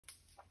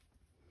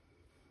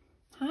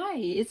Hi,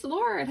 it's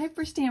Laura at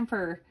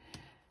Hyperstamper.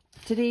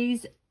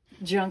 Today's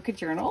junk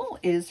journal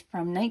is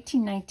from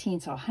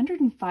 1919, so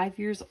 105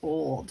 years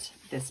old,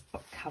 this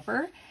book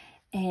cover,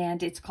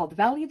 and it's called The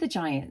Valley of the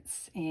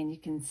Giants. And you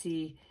can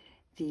see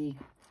the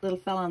little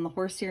fella on the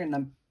horse here and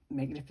the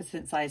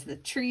magnificent size of the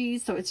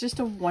trees. So it's just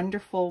a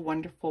wonderful,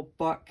 wonderful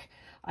book.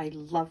 I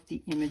love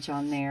the image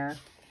on there.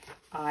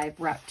 I've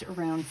wrapped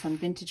around some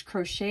vintage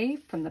crochet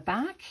from the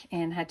back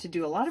and had to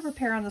do a lot of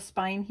repair on the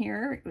spine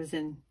here. It was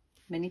in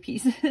many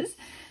pieces.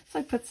 So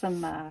I put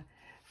some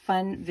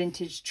fun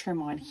vintage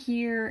trim on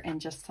here and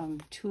just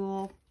some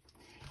tulle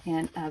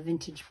and a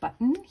vintage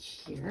button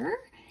here.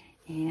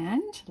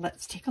 And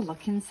let's take a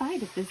look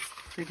inside of this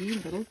pretty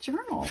little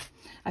journal.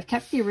 I've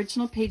kept the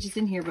original pages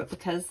in here, but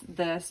because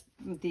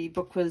the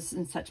book was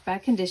in such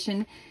bad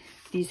condition,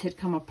 these had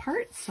come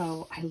apart.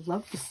 So I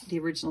love the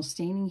original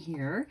staining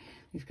here.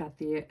 We've got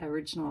the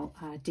original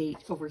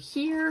date over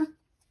here.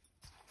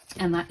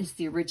 And that is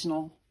the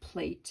original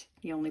plate,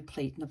 the only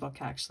plate in the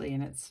book actually,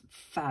 and it's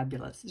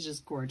fabulous. It's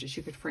just gorgeous.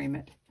 You could frame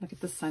it. Look at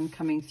the sun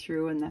coming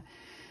through and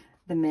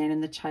the man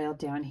and the child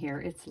down here.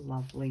 It's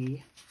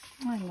lovely.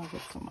 I love it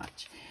so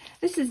much.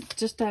 This is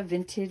just a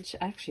vintage,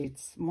 actually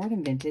it's more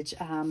than vintage,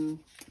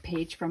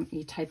 page from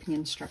a typing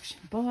instruction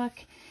book.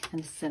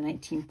 And this is a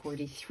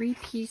 1943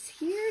 piece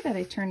here that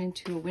I turned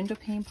into a window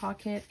pane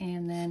pocket,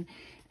 and then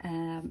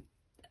a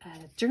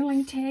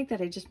journaling tag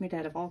that I just made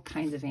out of all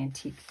kinds of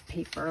antique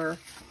paper.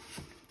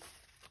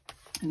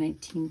 A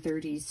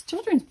 1930s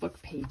children's book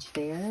page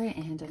there,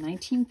 and a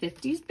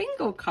 1950s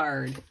bingo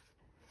card.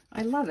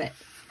 I love it.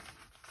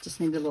 Just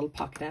made a little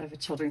pocket out of a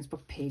children's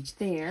book page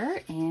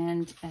there,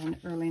 and an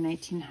early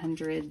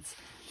 1900s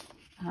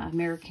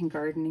American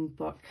gardening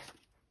book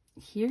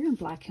here in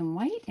black and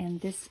white.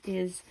 And this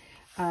is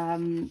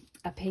a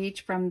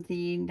page from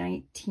the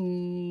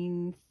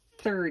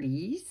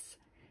 1930s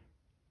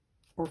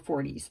or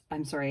 40s.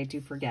 I'm sorry, I do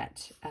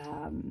forget.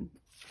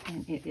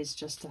 And it is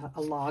just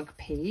a log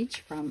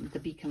page from the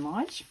Beacon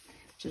Lodge,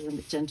 which is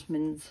a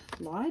gentleman's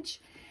lodge.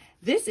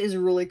 This is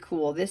really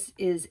cool. This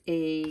is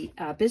a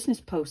business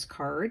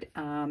postcard.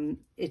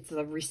 It's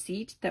a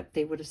receipt that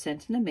they would have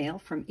sent in the mail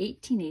from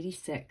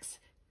 1886.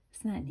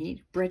 Isn't that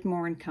neat?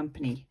 Breadmore and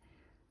Company.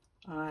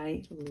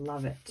 I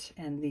love it.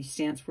 And the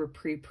stamps were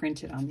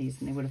pre-printed on these,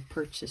 and they would have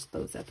purchased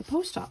those at the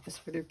post office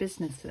for their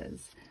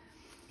businesses.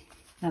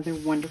 Another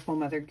wonderful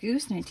Mother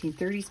Goose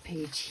 1930s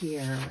page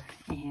here,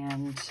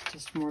 and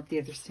just more of the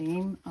other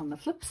same on the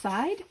flip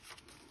side.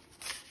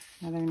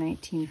 Another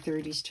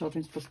 1930s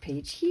children's book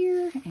page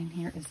here, and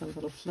here is a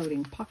little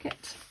floating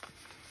pocket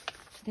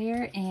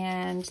there.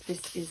 And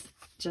this is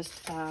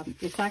just,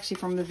 it's actually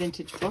from the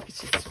vintage book.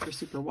 It's just super,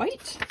 super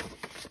white.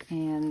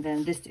 And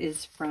then this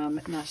is from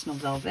National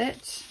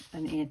Velvet,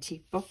 an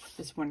antique book with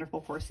this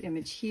wonderful horse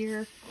image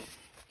here.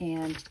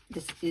 And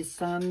this is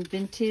some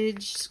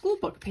vintage school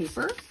book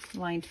paper,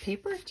 lined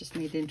paper, just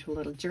made into a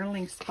little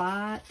journaling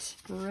spot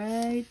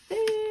right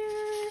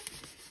there.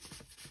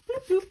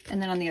 Bloop, bloop. And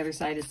then on the other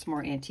side is some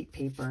more antique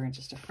paper and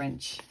just a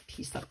French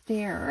piece up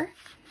there.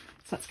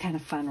 So that's kind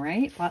of fun,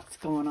 right? Lots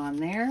going on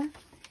there.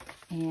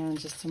 And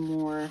just some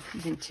more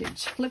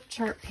vintage flip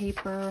chart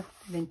paper,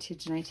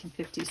 vintage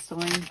 1950s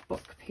sewing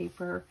book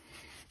paper.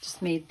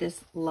 Just made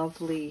this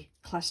lovely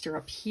cluster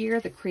up here,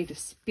 the creative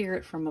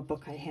spirit from a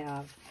book I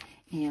have.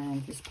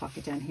 And this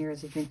pocket down here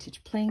is a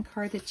vintage playing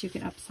card that you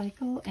can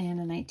upcycle, and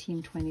a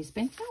 1920s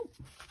banknote.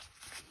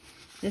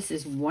 This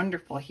is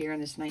wonderful here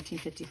in this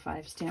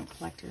 1955 stamp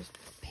collector's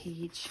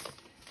page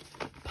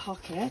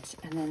pocket.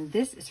 And then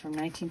this is from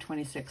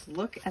 1926.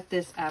 Look at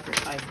this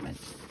advertisement.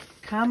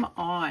 Come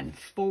on,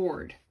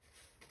 Ford.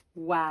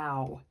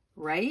 Wow,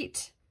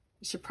 right?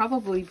 It should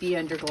probably be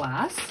under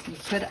glass. You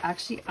could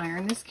actually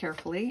iron this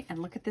carefully,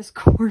 and look at this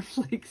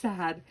cornflakes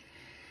ad.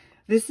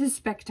 This is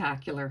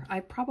spectacular.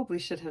 I probably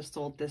should have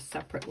sold this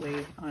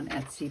separately on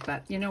Etsy,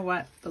 but you know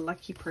what? The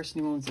lucky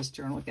person who owns this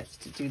journal gets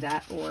to do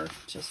that, or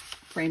just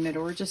frame it,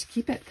 or just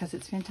keep it, because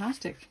it's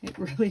fantastic. It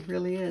really,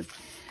 really is.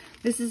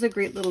 This is a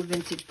great little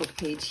vintage book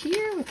page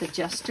here with a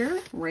jester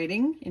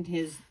writing in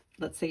his,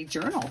 let's say,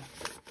 journal.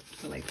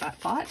 I like that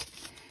thought.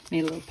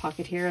 Made a little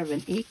pocket here of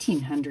an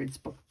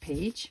 1800s book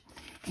page.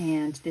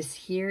 And this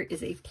here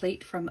is a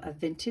plate from a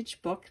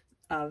vintage book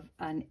of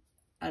a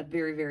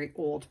very, very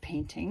old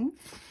painting.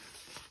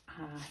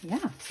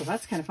 Yeah, so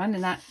that's kind of fun.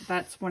 And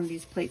that's one of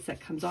these plates that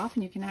comes off,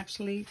 and you can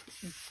actually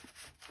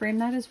frame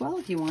that as well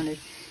if you wanted.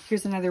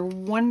 Here's another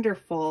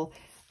wonderful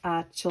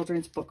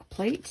children's book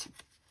plate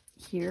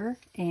here.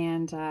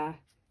 And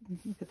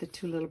look at the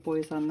two little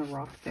boys on the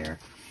rock there.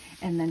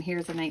 And then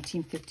here's a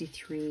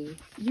 1953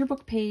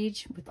 yearbook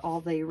page with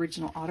all the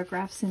original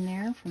autographs in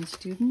there from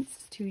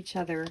students to each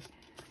other.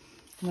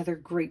 Another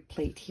great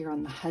plate here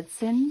on the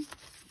Hudson.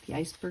 The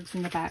icebergs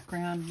in the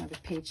background, another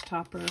page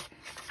topper.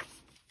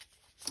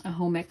 A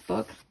home ec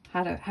book,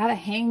 how to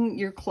hang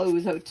your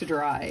clothes out to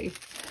dry.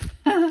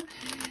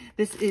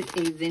 This is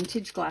a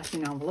vintage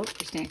glassine envelope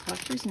for stamp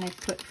collectors, and I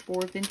put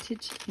 4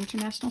 vintage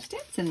international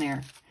stamps in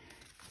there.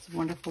 It's a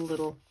wonderful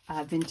little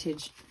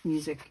vintage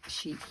music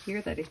sheet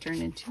here that I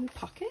turned into a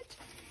pocket.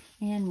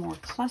 And more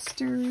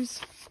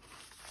clusters.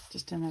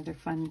 Just another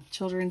fun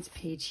children's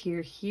page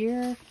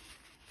here.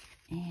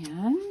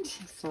 And,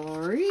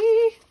 sorry,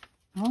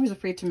 I'm always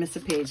afraid to miss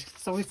a page.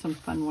 There's always some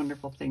fun,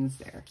 wonderful things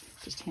there.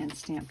 Just hand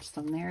stamped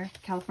some there.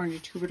 California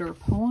Troubadour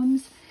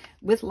poems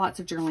with lots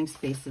of journaling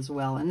space as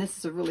well. And this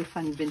is a really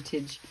fun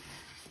vintage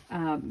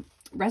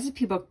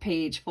recipe book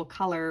page, full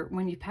color,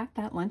 when you pack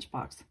that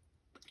lunchbox.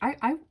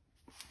 I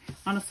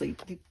honestly,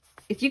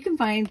 if you can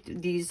find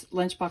these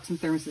lunchbox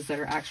and thermoses that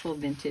are actual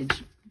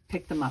vintage,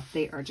 pick them up.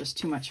 They are just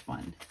too much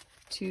fun.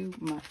 Too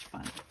much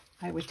fun.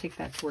 I would take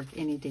that to work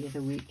any day of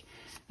the week.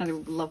 Another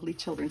lovely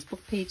children's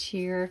book page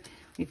here.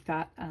 We've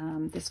got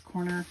this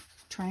corner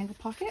triangle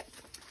pocket.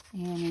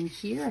 And in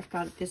here, I've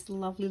got this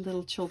lovely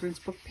little children's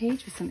book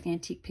page with some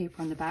antique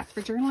paper on the back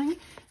for journaling. And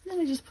then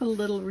I just put a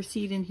little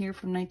receipt in here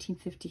from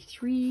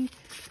 1953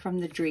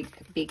 from the Drake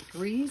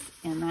Bakeries.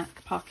 And that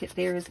pocket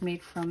there is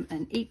made from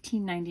an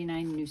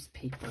 1899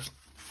 newspaper.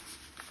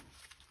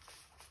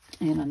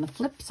 And on the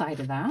flip side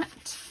of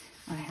that,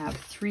 I have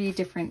 3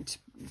 different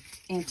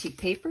antique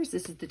papers.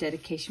 This is the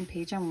dedication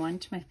page on one,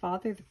 to my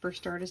father, the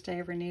first artist I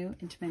ever knew,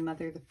 and to my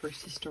mother, the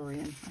first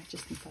historian. I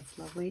just think that's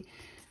lovely.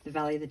 The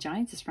Valley of the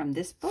Giants is from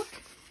this book.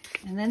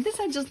 And then this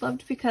I just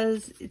loved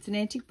because it's an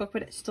antique book,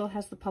 but it still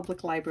has the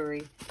public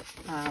library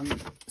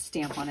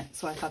stamp on it.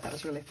 So I thought that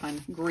was really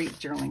fun. Great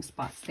journaling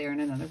spots there.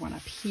 And another one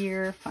up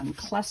here, fun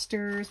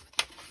clusters.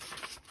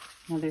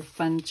 Another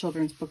fun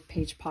children's book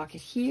page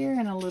pocket here,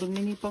 and a little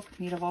mini book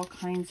made of all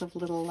kinds of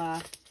little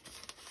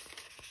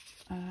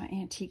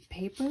antique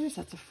papers.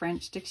 That's a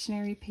French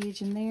dictionary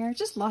page in there.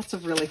 Just lots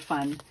of really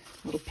fun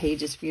little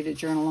pages for you to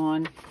journal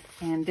on.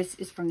 And this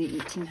is from the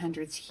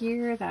 1800s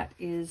here. That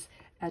is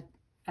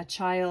a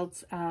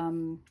child's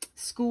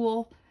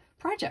school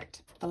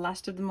project. The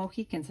Last of the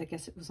Mohicans, I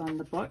guess it was on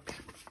the book.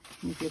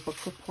 Maybe a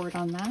book report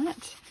on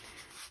that.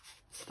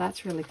 So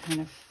that's really kind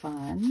of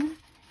fun.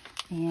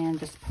 And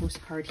this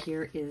postcard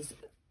here is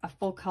a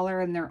full color,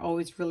 and they're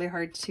always really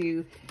hard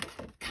to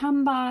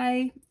come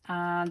by.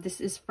 This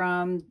is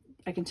from,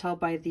 I can tell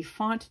by the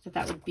font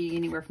that would be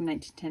anywhere from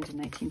 1910 to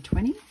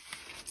 1920.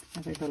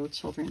 Another little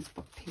children's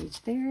book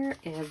page there.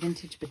 A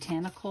vintage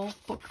botanical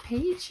book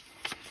page.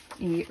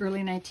 A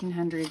early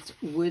 1900s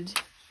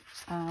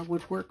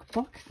woodwork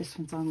book. This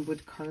one's on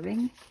wood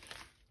carving.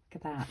 Look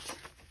at that.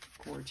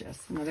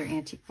 Gorgeous. Another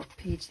antique book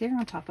page there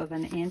on top of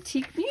an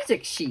antique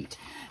music sheet.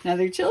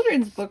 Another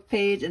children's book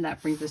page, and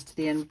that brings us to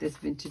the end of this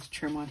vintage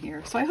trim on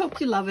here. So I hope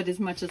you love it as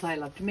much as I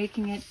loved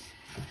making it.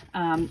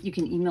 You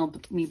can email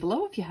me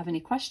below if you have any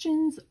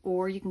questions,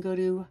 or you can go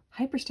to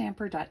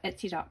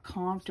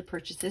hyperstamper.etsy.com to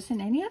purchase this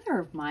and any other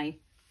of my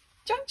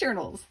junk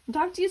journals.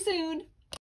 Talk to you soon.